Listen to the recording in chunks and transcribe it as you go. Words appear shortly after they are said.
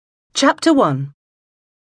Chapter 1.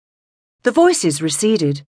 The voices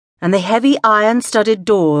receded, and the heavy iron-studded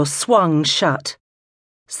door swung shut.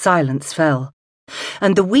 Silence fell,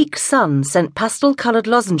 and the weak sun sent pastel-coloured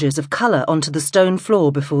lozenges of colour onto the stone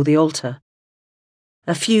floor before the altar.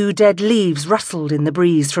 A few dead leaves rustled in the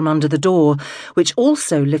breeze from under the door, which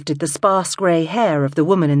also lifted the sparse grey hair of the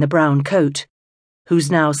woman in the brown coat, whose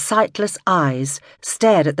now sightless eyes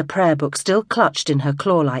stared at the prayer book still clutched in her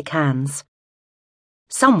claw-like hands.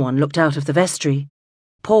 Someone looked out of the vestry,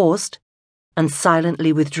 paused, and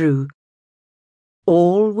silently withdrew.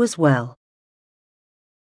 All was well.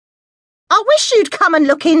 "I wish you'd come and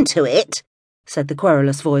look into it," said the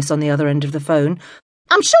querulous voice on the other end of the phone.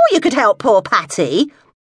 "I'm sure you could help poor Patty."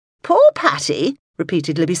 "Poor Patty?"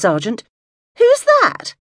 repeated Libby Sargent. "Who's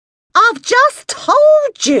that?" "I've just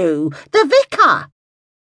told you, the vicar."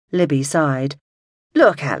 Libby sighed.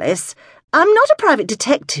 "Look, Alice, I'm not a private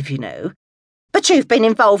detective, you know." "But you've been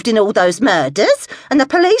involved in all those murders, and the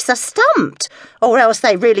police are stumped, or else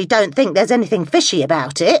they really don't think there's anything fishy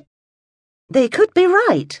about it." "They could be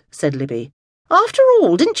right," said Libby. "After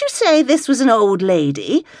all, didn't you say this was an old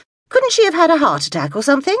lady? Couldn't she have had a heart attack or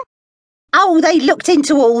something?" "Oh, they looked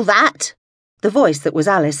into all that." The voice that was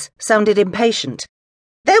Alice sounded impatient.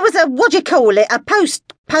 "There was a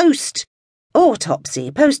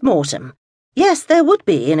autopsy, post-mortem. Yes, there would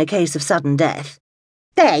be in a case of sudden death."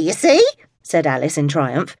 "There, you see," said Alice in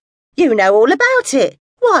triumph. "You know all about it.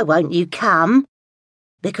 Why won't you come?"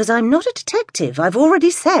 "Because I'm not a detective, I've already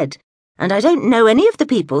said, and I don't know any of the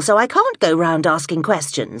people, so I can't go round asking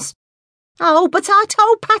questions." "Oh, but I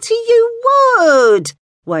told Patty you would,"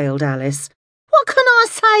 wailed Alice. "What can I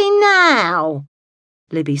say now?"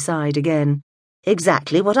 Libby sighed again.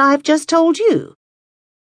 "Exactly what I've just told you."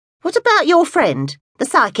 "What about your friend, the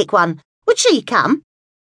psychic one? Would she come?"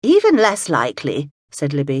 "Even less likely,"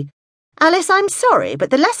 said Libby. "Alice, I'm sorry,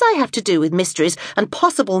 but the less I have to do with mysteries and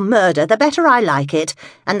possible murder, the better I like it,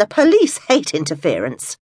 and the police hate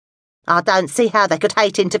interference." "I don't see how they could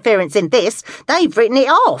hate interference in this. They've written it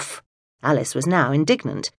off." Alice was now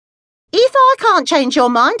indignant. "If I can't change your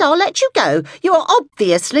mind, I'll let you go. You're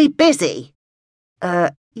obviously busy."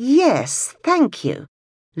 Yes, thank you."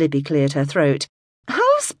 Libby cleared her throat.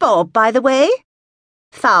 "How's Bob, by the way?"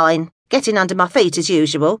 "Fine. Getting under my feet as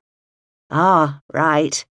usual." "Ah,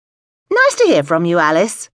 right." "Nice to hear from you,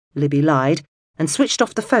 Alice," Libby lied, and switched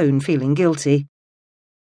off the phone feeling guilty.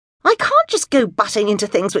 "I can't just go butting into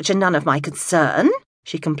things which are none of my concern,"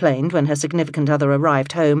 she complained when her significant other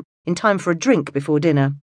arrived home in time for a drink before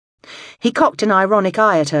dinner. He cocked an ironic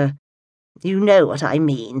eye at her. "You know what I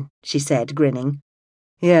mean," she said, grinning.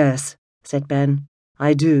 "Yes," said Ben,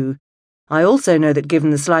 "I do. I also know that given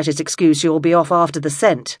the slightest excuse you'll be off after the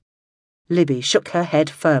scent." Libby shook her head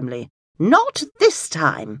firmly. "Not this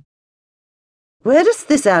time." "Where does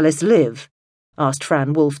this Alice live?" asked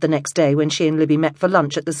Fran Wolfe the next day when she and Libby met for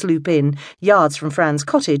lunch at the Sloop Inn, yards from Fran's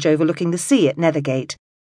cottage overlooking the sea at Nethergate.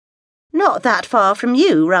 "Not that far from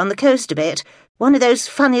you, round the coast a bit. One of those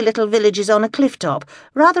funny little villages on a cliff top,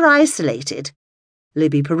 rather isolated."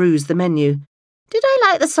 Libby perused the menu. "Did I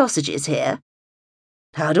like the sausages here?"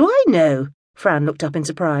 "How do I know?" Fran looked up in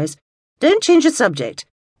surprise. "Don't change the subject.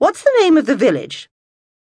 What's the name of the village?"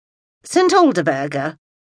 "St. Alderburger."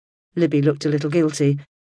 Libby looked a little guilty.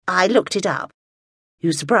 "I looked it up."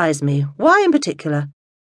 "You surprise me. Why in particular?"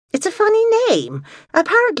 "It's a funny name.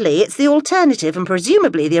 Apparently it's the alternative and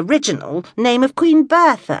presumably the original name of Queen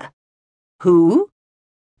Bertha." "Who?"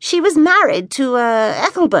 "She was married to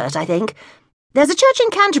Ethelbert, I think. There's a church in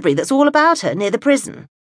Canterbury that's all about her, near the prison."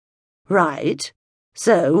 "Right.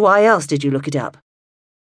 So, why else did you look it up?"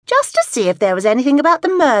 "Just to see if there was anything about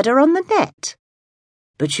the murder on the net."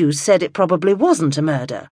 "But you said it probably wasn't a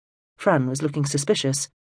murder." Fran was looking suspicious.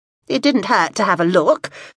 "It didn't hurt to have a look,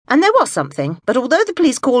 and there was something, but although the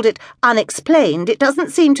police called it unexplained, it doesn't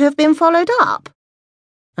seem to have been followed up."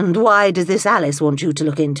 "And why does this Alice want you to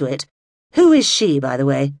look into it? Who is she, by the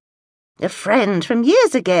way?" "A friend from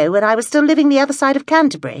years ago when I was still living the other side of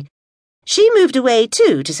Canterbury. She moved away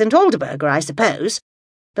too, to St. Alderburger, I suppose.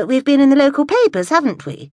 But we've been in the local papers, haven't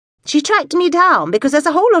we? She tracked me down because there's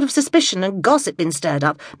a whole lot of suspicion and gossip been stirred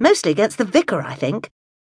up, mostly against the vicar, I think."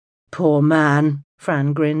 "Poor man,"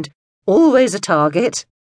 Fran grinned. "Always a target."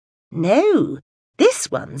 "No, this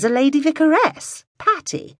one's a lady vicaress,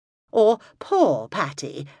 Patty, or poor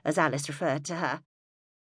Patty, as Alice referred to her."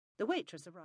 The waitress arrived.